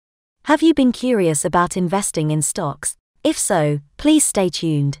Have you been curious about investing in stocks? If so, please stay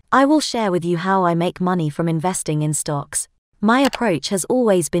tuned. I will share with you how I make money from investing in stocks. My approach has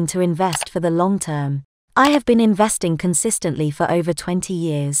always been to invest for the long term. I have been investing consistently for over 20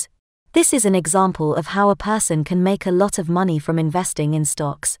 years. This is an example of how a person can make a lot of money from investing in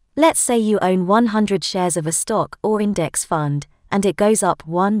stocks. Let's say you own 100 shares of a stock or index fund, and it goes up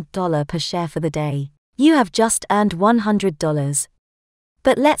 $1 per share for the day. You have just earned $100.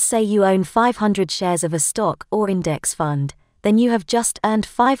 But let's say you own 500 shares of a stock or index fund, then you have just earned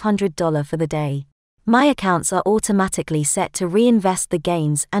 $500 for the day. My accounts are automatically set to reinvest the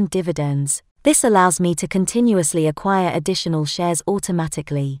gains and dividends. This allows me to continuously acquire additional shares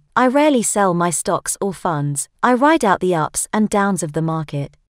automatically. I rarely sell my stocks or funds. I ride out the ups and downs of the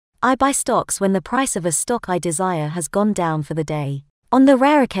market. I buy stocks when the price of a stock I desire has gone down for the day. On the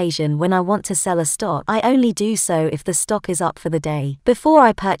rare occasion when I want to sell a stock, I only do so if the stock is up for the day. Before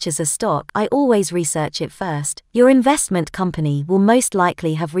I purchase a stock, I always research it first. Your investment company will most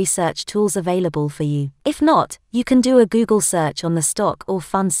likely have research tools available for you. If not, you can do a Google search on the stock or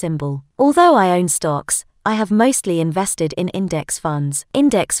fund symbol. Although I own stocks, I have mostly invested in index funds.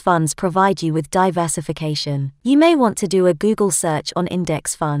 Index funds provide you with diversification. You may want to do a Google search on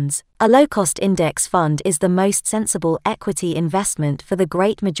index funds. A low-cost index fund is the most sensible equity investment for the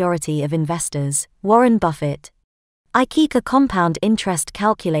great majority of investors. Warren Buffett. I keep a compound interest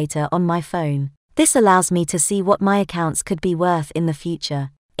calculator on my phone. This allows me to see what my accounts could be worth in the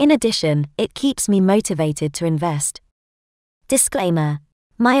future. In addition, it keeps me motivated to invest. Disclaimer.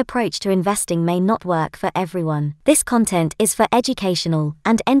 My approach to investing may not work for everyone. This content is for educational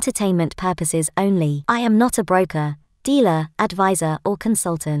and entertainment purposes only. I am not a broker, dealer, advisor, or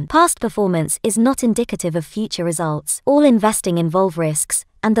consultant. Past performance is not indicative of future results. All investing involve risks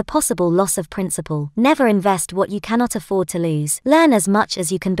and the possible loss of principal. Never invest what you cannot afford to lose. Learn as much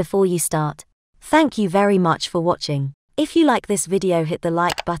as you can before you start. Thank you very much for watching. If you like this video, hit the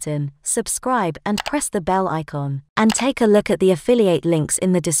like button, subscribe and press the bell icon. And take a look at the affiliate links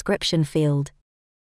in the description field.